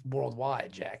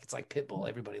worldwide, Jack. It's like Pitbull.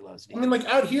 Everybody loves vegan. I mean, like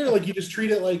out here, like you just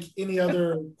treat it like any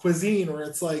other cuisine, where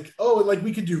it's like, oh, like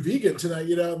we could do vegan tonight,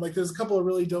 you know. And like there's a couple of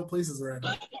really dope places around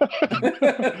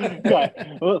here.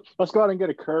 Yeah. Well, let's go out and get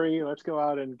a curry. Let's go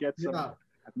out and get some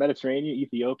Mediterranean,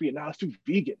 Ethiopian. Now let's do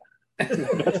vegan.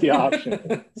 That's the option.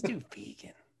 Let's do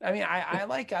vegan. I mean, I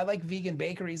like vegan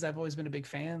bakeries. I've always been a big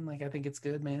fan. Like, I think it's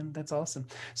good, man. That's awesome.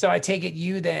 So I take it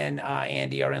you then,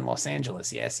 Andy, are in Los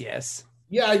Angeles. Yes.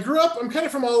 Yeah, I grew up. I'm kind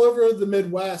of from all over the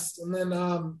Midwest, and then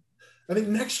I think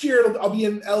next year I'll be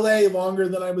in LA longer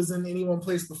than I was in any one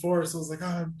place before. So I was like,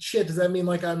 oh shit, does that mean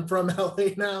like I'm from LA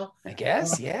now? I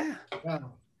guess, yeah.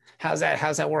 How's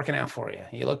that working out for you?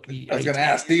 I was going to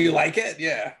ask, do you like it?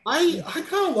 Yeah. I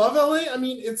kind of love LA. I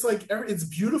mean, it's like, it's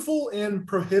beautiful and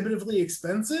prohibitively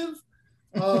expensive.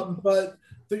 But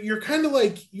you're kind of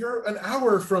like, you're an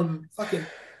hour from fucking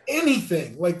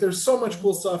anything. Like there's so much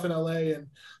cool stuff in LA and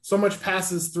so much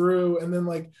passes through. And then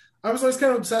like, I was always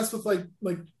kind of obsessed with like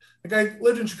I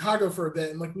lived in Chicago for a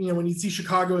bit, and like, you know, when you see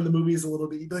Chicago in the movies a little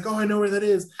bit, you'd be like, oh, I know where that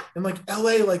is. And like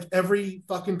LA, like every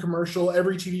fucking commercial,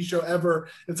 every TV show ever,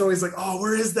 it's always like, oh,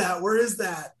 where is that? Where is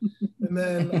that? And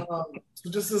then so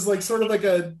just as like sort of like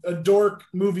a dork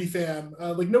movie fan,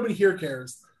 like nobody here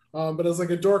cares. But as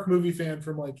like a dork movie fan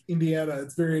from like Indiana,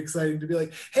 it's very exciting to be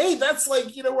like, hey, that's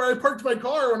like, you know, where I parked my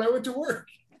car when I went to work.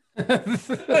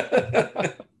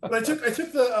 But I took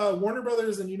the Warner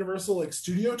Brothers and Universal like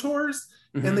studio tours,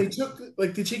 and they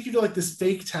take you to like this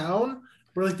fake town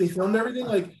where like they filmed everything.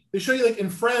 Like they show you like in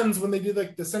Friends when they did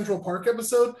like the Central Park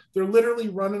episode, they're literally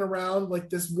running around like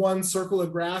this one circle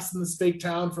of grass in this fake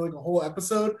town for like a whole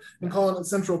episode and calling it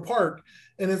Central Park.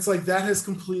 And it's like that has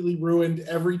completely ruined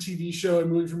every TV show and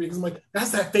movie for me because I'm like,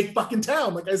 that's that fake fucking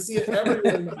town. Like I see it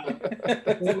everywhere now.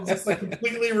 It just like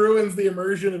completely ruins the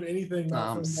immersion of anything.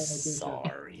 I'm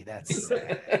sorry, that's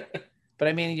sad. But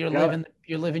I mean, you're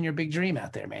living your big dream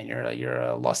out there, man. You're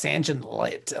a Los Angeles.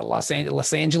 What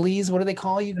do they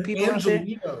call you people out there?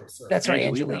 That's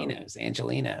right,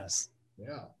 Angelinos.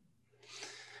 Yeah.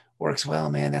 Works well,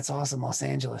 man. That's awesome, Los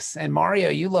Angeles. And Mario,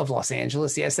 you love Los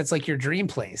Angeles. Yes, that's like your dream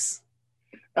place.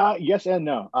 Yes and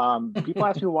no. People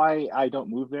ask me why I don't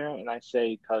move there, and I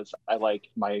say because I like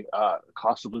my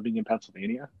cost of living in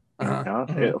Pennsylvania. Uh-huh. You know?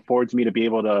 It affords me to be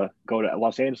able to go to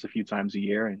Los Angeles a few times a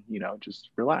year and, you know, just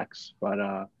relax. But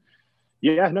I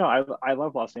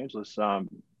love Los Angeles.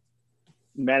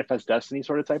 Manifest destiny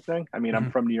sort of type thing. I mean,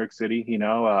 I'm from New York City, you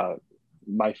know,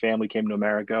 my family came to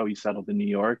America. We settled in New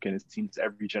York, and it seems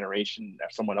every generation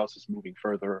someone else is moving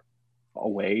further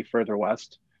away, further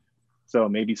west. So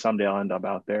maybe someday I'll end up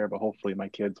out there, but hopefully my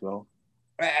kids will.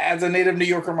 As a native New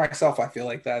Yorker myself, I feel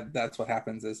like that's what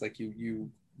happens is like you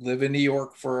live in New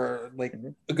York for like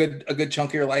a good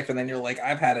chunk of your life, and then you're like,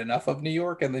 I've had enough of New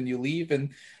York, and then you leave, and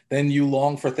then you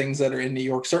long for things that are in New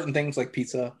York, certain things like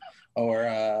pizza or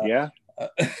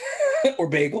or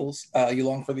bagels. You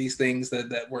long for these things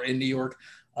that were in New York,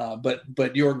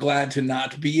 but you're glad to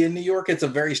not be in New York. It's a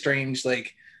very strange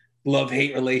like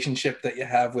love-hate relationship that you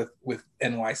have with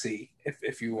NYC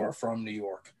if you are from New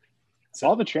York. So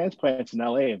all the transplants in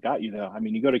LA have got you though. I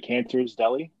mean, you go to Cantor's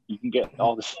Deli, you can get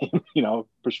all the same, you know,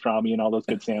 pastrami and all those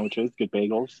good sandwiches, good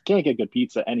bagels. Can't get good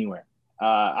pizza anywhere.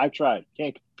 I've tried.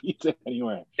 Can't get pizza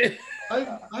anywhere.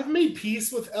 I've made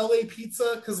peace with LA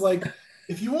pizza because like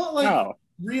if you want like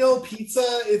real pizza,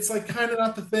 it's like kind of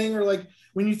not the thing. Or like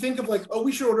when you think of like, oh,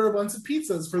 we should order a bunch of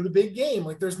pizzas for the big game.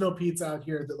 Like there's no pizza out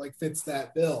here that like fits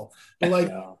that bill. But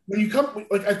like when you come,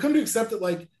 like I've come to accept that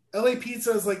like LA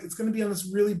pizza is like, it's going to be on this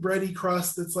really bready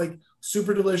crust that's like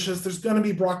super delicious. There's going to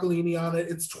be broccolini on it.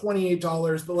 It's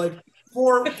 $28, but like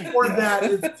for that,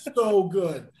 it's so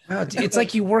good. Oh, it's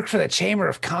like you work for the Chamber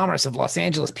of Commerce of Los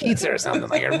Angeles Pizza or something.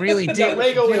 Like I really did.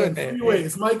 Legoland,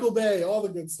 Freeways, Michael Bay, all the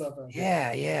good stuff.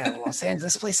 Yeah. Los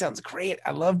Angeles, this place sounds great.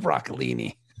 I love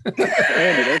broccolini.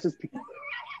 That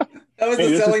was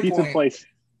the selling pizza point. Place.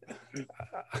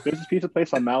 There's this pizza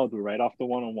place on Malibu right off the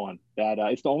 101 that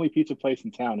it's the only pizza place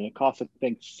in town, and it costs I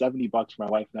think $70 for my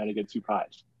wife and I to get 2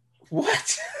 pies.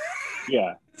 What?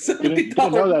 Yeah. Didn't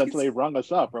know that until they rung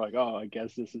us up. We're like, oh, I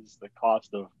guess this is the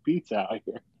cost of pizza out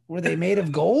here. Were they made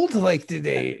of gold? Like, did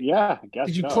they? Yeah, I guess.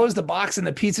 Did you close the box and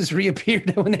the pizzas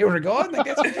reappeared when they were gone? Like,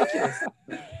 that's ridiculous.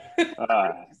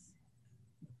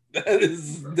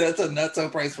 That's a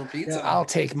nutso price for pizza. Yeah, I'll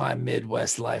take my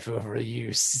Midwest life over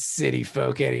you city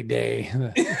folk any day.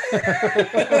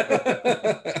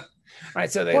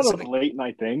 right. So One of the late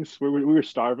night things. We were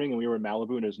starving and we were in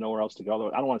Malibu and there's nowhere else to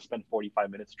go. I don't want to spend 45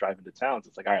 minutes driving to town. So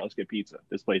it's like, all right, let's get pizza.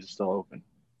 This place is still open.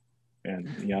 And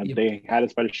they had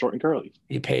us by the short and curly.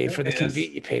 You paid for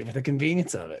the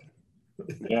convenience of it.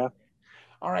 Yeah.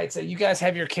 All right. So you guys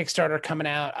have your Kickstarter coming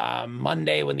out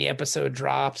Monday when the episode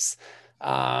drops.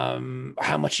 How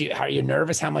are you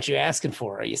nervous? How much are you asking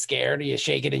for? Are you scared? Are you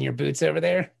shaking in your boots over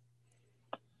there?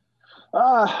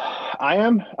 I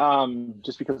am,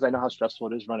 just because I know how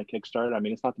stressful it is to run a Kickstarter. I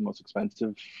mean, it's not the most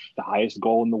expensive, the highest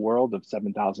goal in the world of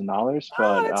 $7,000,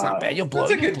 but that's not bad. You'll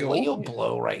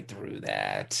blow right through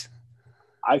that.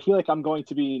 I feel like I'm going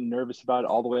to be nervous about it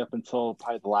all the way up until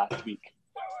probably the last week.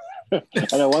 And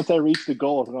then once I reach the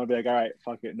goal, I'm going to be like, all right,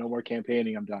 fuck it. No more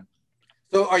campaigning. I'm done.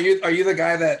 So are you the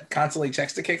guy that constantly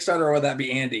checks the Kickstarter, or would that be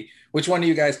Andy? Which one of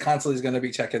you guys constantly is going to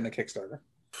be checking the Kickstarter?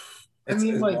 It's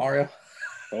Mario.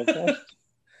 Okay.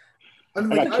 I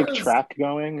got Kick Track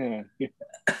going. There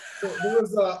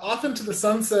was Off Into the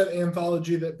Sunset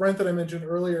anthology that Brent that I mentioned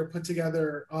earlier put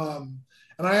together, and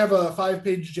I have a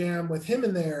 5-page jam with him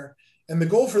in there, and the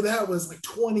goal for that was like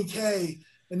 20K,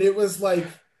 and it was like,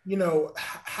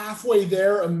 halfway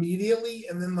there immediately,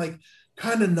 and then like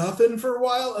kind of nothing for a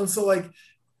while, and so like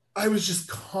I was just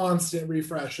constant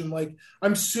refresh, and like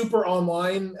I'm super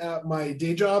online at my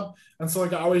day job, and so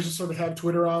like I always just sort of have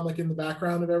Twitter on like in the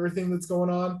background of everything that's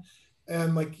going on.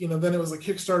 And like, then it was like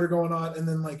Kickstarter going on, and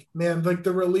then like, man, like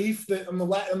the relief that on the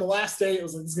last day, it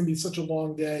was like, it's gonna be such a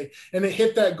long day, and it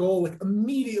hit that goal like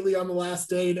immediately on the last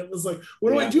day, and it was like,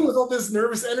 what do I do with all this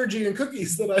nervous energy and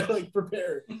cookies that I like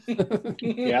prepared?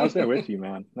 Yeah, I was there with you,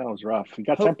 man. That was rough. You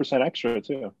got 10% extra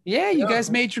too. Yeah, you guys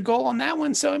made your goal on that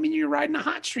one, so I mean, you're riding a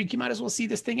hot streak. You might as well see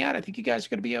this thing out. I think you guys are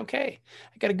gonna be okay.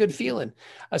 I got a good feeling.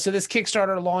 So this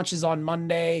Kickstarter launches on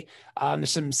Monday.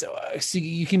 There's so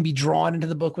you can be drawn into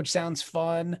the book, which sounds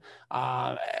fun.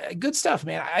 Good stuff,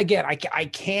 man. Again, I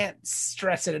can't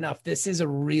stress it enough. This is a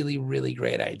really, really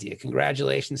great idea.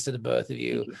 Congratulations to the both of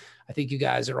you. I think you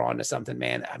guys are on to something,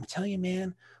 man. I'm telling you,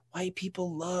 man, white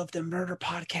people love the murder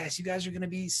podcast. You guys are going to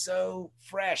be so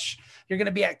fresh. You're going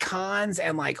to be at cons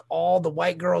and like all the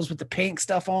white girls with the pink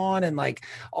stuff on and like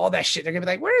all that shit. They're going to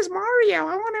be like, where's Mario?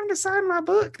 I want him to sign my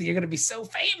book. You're going to be so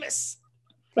famous.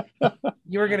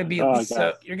 You're gonna be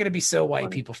you're gonna be so white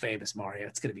people famous, Mario.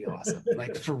 It's gonna be awesome,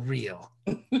 like for real.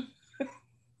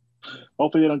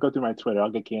 Hopefully, they don't go through my Twitter. I'll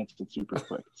get canceled super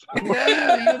quick.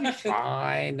 Yeah, you'll be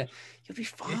fine. You'll be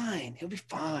fine. You'll be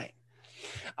fine.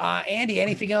 Andy,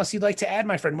 anything else you'd like to add,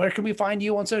 my friend? Where can we find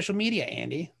you on social media,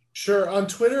 Andy? Sure. On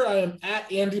Twitter, I am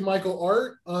at Andy Michael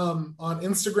Art. On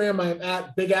Instagram, I am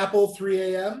at Big Apple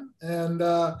 3am, and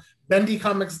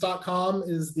bendycomics.com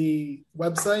is the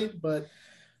website. But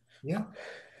yeah,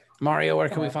 Mario, where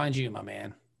can we find you, my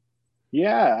man?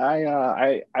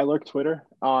 Yeah, I lurk Twitter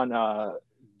on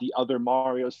the other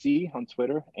Mario C on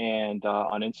Twitter, and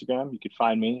on Instagram you could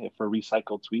find me for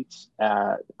recycled tweets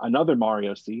at another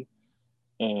Mario C.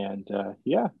 And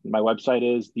my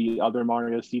website is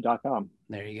theothermarioc.com.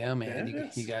 There you go,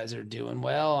 man. You guys are doing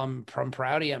well. I'm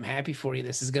proud of you. I'm happy for you.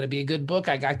 This is going to be a good book.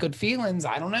 I got good feelings.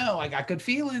 I don't know. I got good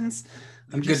feelings.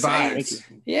 I'm just saying.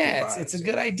 Yeah, it's a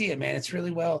good idea, man. It's really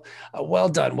well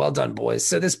done. Well done, boys.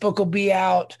 So this book will be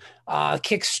out.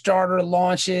 Kickstarter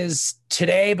launches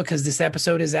today because this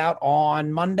episode is out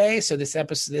on Monday. So this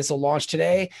will launch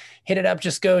today. Hit it up.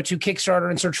 Just go to Kickstarter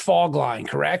and search Fogline,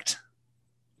 correct?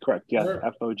 Correct. Yeah.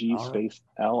 FOG space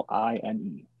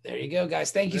LINE. There you go,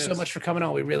 guys. Thank you so much for coming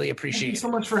on. We really appreciate it. Thank you so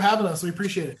much for having us. We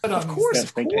appreciate it. Of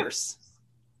course.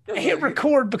 I hit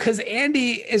record because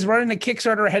Andy is running a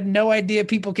Kickstarter. I had no idea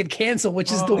people could cancel,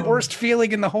 which is the worst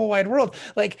feeling in the whole wide world.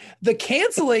 Like the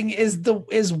canceling is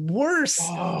worse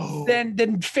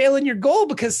than failing your goal,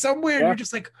 because somewhere you're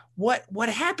just like, what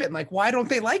happened? Like, why don't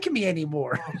they like me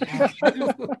anymore?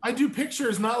 I do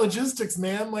pictures, not logistics,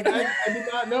 man. Like I do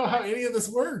not know how any of this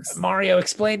works. Mario,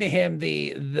 explain to him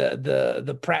the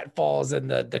pratfalls and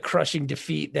the crushing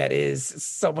defeat that is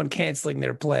someone canceling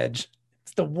their pledge.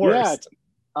 It's the worst. Yeah.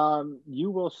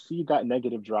 You will see that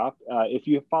negative drop. If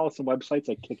you follow some websites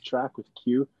like KickTrack with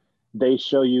Q, they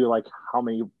show you like how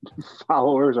many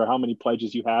followers or how many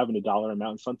pledges you have in a dollar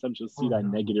amount. And sometimes you'll see that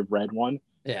negative red one.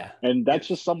 Yeah. And that's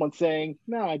just someone saying,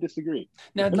 no, I disagree.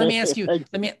 Now, let me ask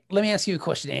you a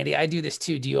question, Andy. I do this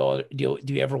too. Do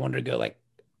you ever wonder, go like,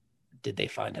 did they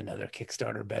find another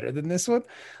Kickstarter better than this one?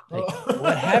 Like,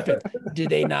 what happened? Do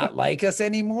they not like us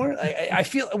anymore? I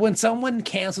feel when someone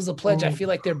cancels a pledge, I feel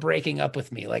like they're breaking up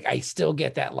with me. Like I still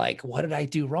get that, like, what did I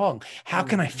do wrong? How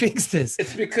can I fix this?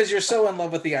 It's because you're so in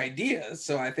love with the idea.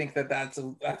 So I think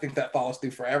I think that follows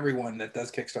through for everyone that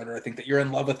does Kickstarter. I think that you're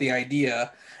in love with the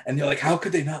idea and you're like, how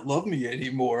could they not love me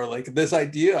anymore? Like this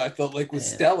idea I felt like was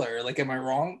stellar. Like, am I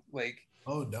wrong? Like,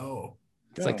 oh no.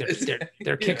 It's like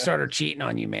they're Kickstarter cheating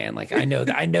on you, man. Like I know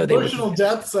they emotional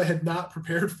depths I had not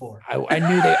prepared for.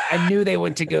 I knew they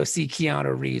went to go see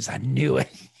Keanu Reeves. I knew it.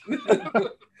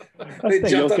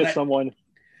 You'll get someone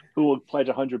who will pledge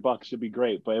 $100 should be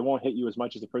great, but it won't hit you as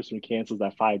much as the person who cancels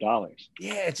that $5.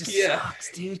 Yeah, it just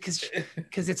sucks, dude.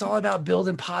 Because it's all about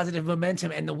building positive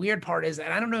momentum. And the weird part is,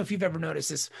 and I don't know if you've ever noticed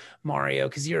this, Mario,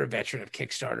 because you're a veteran of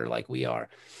Kickstarter like we are.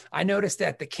 I noticed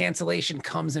that the cancellation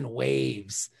comes in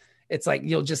waves. It's like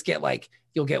you'll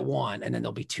get one and then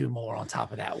there'll be two more on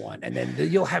top of that one. And then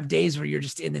you'll have days where you're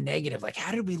just in the negative. Like,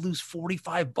 how did we lose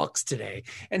 $45 today?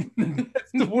 And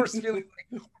that's the worst feeling. Like,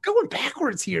 we're going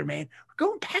backwards here, man. We're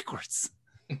going backwards.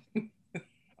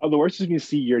 Oh, the worst is when you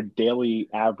see your daily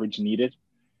average needed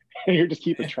and you're just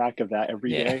keeping track of that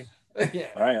every day. Yeah.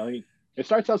 All right. It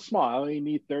starts out small. I only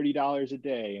need $30 a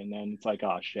day. And then it's like,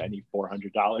 oh shit, I need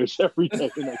 $400 every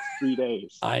day the next 3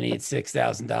 days. I need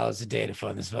 $6,000 a day to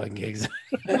fund this fucking gig.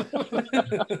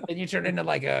 And you turn into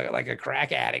like a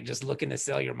crack addict just looking to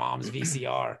sell your mom's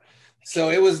VCR. So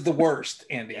it was the worst,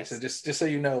 Andy. Yes. So just so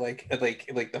you know, like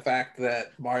the fact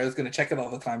that Mario's going to check it all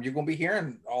the time, you're going to be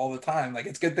hearing all the time. Like,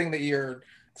 it's a good thing that you're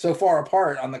so far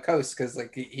apart on the coast, because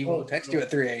like he will text you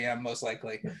at 3 a.m. most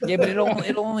likely. Yeah, but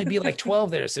it'll only be like 12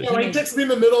 there. So when he texts me in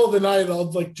the middle of the night, I'll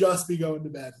like just be going to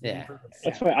bed. Yeah,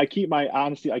 that's fine. I keep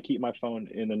my phone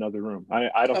in another room.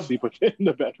 I don't sleep with it in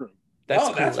the bedroom. That's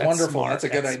cool. That's wonderful. Smart. That's a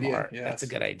good idea. Yes. That's a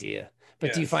good idea.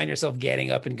 But do you find yourself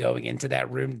getting up and going into that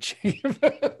room to check?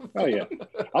 Oh yeah,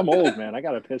 I'm old, man. I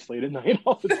got to piss late at night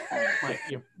all the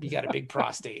time. You got a big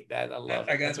prostate. That I love.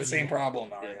 I got the same problem,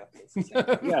 Mario.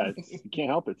 Yeah, you can't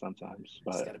help it sometimes.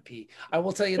 But just gotta pee. I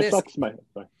will tell you this: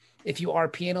 if you are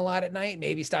peeing a lot at night,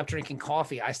 maybe stop drinking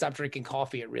coffee. I stopped drinking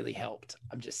coffee; it really helped.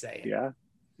 I'm just saying. Yeah.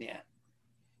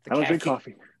 I don't drink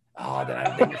coffee. Oh,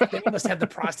 then you must have the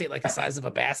prostate like the size of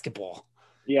a basketball.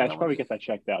 Yeah, I should probably get that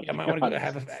checked out. I might want to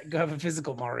go have a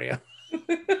physical, Mario.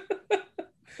 I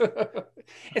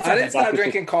didn't stop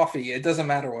drinking coffee. It doesn't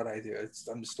matter what I do.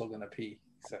 I'm still gonna pee.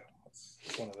 So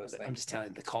it's one of those things. I'm just telling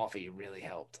you, the coffee really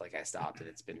helped. Like I stopped it.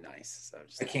 It's been nice. So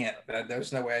I can't.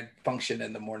 There's no way I'd function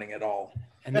in the morning at all.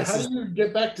 And how do you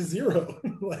get back to zero?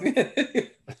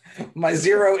 My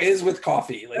zero is with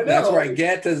coffee. Like that's where I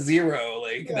get to zero.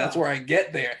 Like that's where I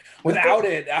get there. Without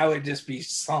it, I would just be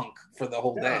sunk for the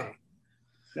whole day.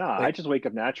 No, I just wake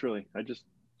up naturally. I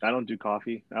don't do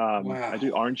coffee. I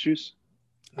do orange juice.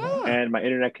 And my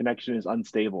internet connection is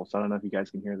unstable, so I don't know if you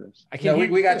guys can hear this.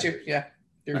 We got you. Yeah,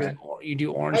 you're good. You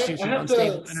do orange juice and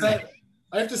unstable internet.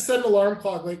 I have to set an alarm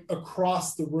clock like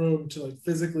across the room to like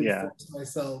physically force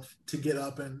myself to get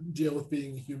up and deal with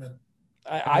being a human.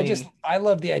 I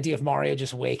love the idea of Mario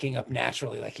just waking up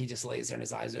naturally, like he just lays there and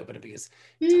his eyes open because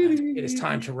it is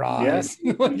time to rise.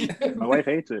 Yeah. My wife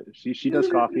hates it. She does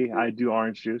coffee. I do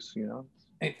orange juice.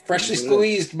 Hey, freshly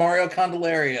squeezed Mario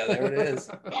Candelaria. There it is.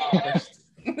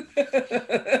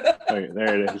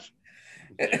 There it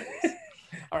is.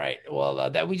 All right. Well,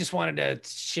 that we just wanted to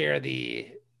share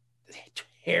the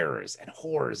terrors and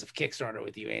horrors of Kickstarter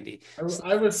with you, Andy.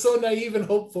 I was so naive and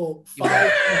hopeful.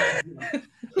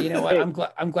 You know what?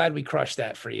 I'm glad we crushed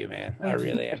that for you, man. I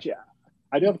really am. Yeah.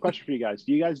 I do have a question for you guys.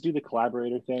 Do you guys do the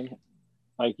collaborator thing?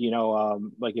 Like,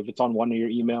 like if it's on one of your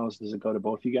emails, does it go to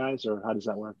both you guys, or how does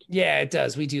that work? Yeah, it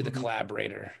does. We do the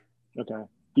collaborator. Okay.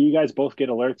 Do you guys both get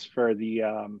alerts for the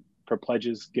for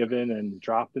pledges given and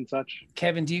dropped and such?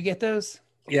 Kevin, do you get those?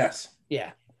 Yes.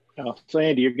 Yeah. Oh, so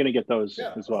Andy, you're going to get those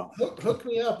as well. Hook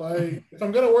me up. If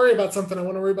I'm going to worry about something, I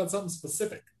want to worry about something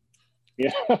specific.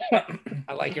 Yeah.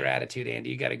 I like your attitude,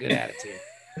 Andy. You got a good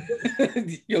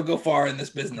attitude. You'll go far in this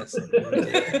business.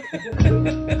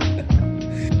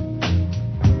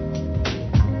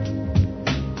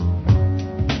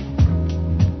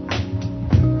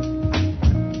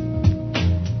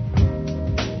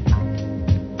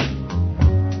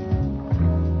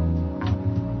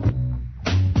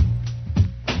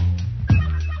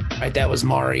 That was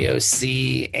Mario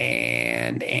C.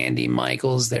 and Andy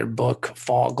Michaels. Their book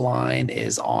Fogline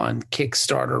is on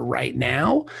Kickstarter right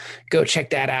now. Go check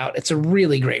that out. It's a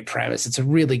really great premise. It's a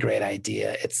really great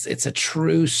idea. It's a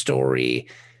true story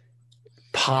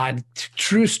murder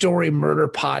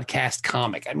podcast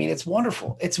comic. I mean, it's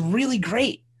wonderful. It's really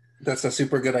great. That's a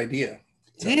super good idea.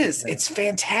 It is. It's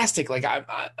fantastic. Like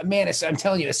I'm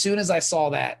telling you, as soon as I saw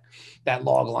that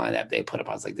log line that they put up,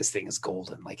 I was like, this thing is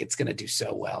golden. Like it's going to do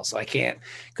so well. So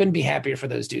couldn't be happier for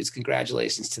those dudes.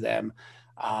 Congratulations to them.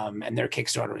 And their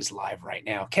Kickstarter is live right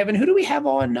now. Kevin, who do we have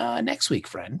on next week,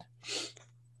 friend?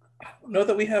 I don't know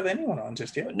that we have anyone on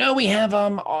just yet. No, we have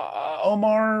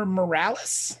Omar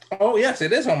Morales. Oh yes,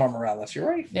 it is Omar Morales. You're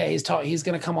right. Yeah, he's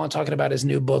going to come on talking about his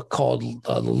new book called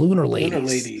Lunar Ladies. Lunar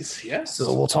Ladies, yes.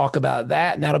 So we'll talk about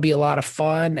that, and that'll be a lot of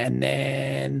fun. And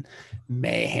then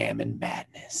Mayhem and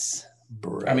Madness,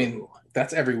 bro. I mean,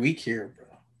 that's every week here, bro.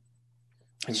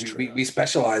 We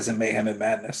specialize in mayhem and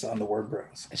madness on the Word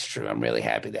Bros. It's true. I'm really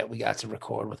happy that we got to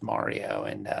record with Mario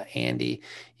and Andy.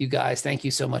 You guys, thank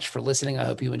you so much for listening. I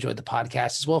hope you enjoyed the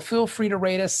podcast as well. Feel free to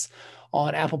rate us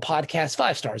on Apple Podcasts,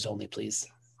 5 stars only, please.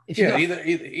 Either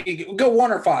go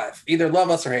 1 or 5. Either love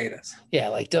us or hate us. Yeah,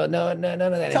 like none of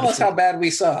that. Tell us how bad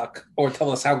we suck, or tell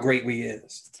us how great we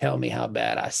is. Tell me how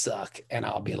bad I suck, and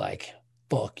I'll be like,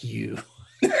 fuck you.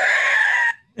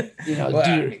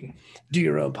 Do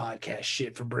your own podcast,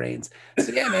 shit for brains.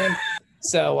 So yeah, man.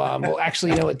 So well,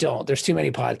 actually, don't. There's too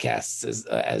many podcasts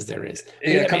as there is.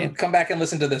 Come back and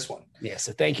listen to this one. Yeah.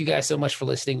 So thank you guys so much for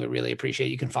listening. We really appreciate it.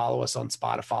 You can follow us on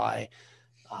Spotify.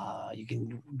 You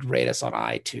can rate us on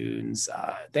iTunes.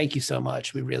 Thank you so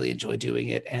much. We really enjoy doing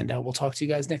it, and we'll talk to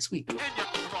you guys next week.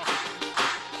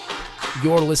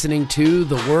 You're listening to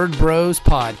the Word Bros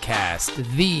podcast,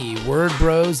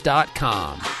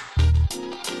 thewordbros.com.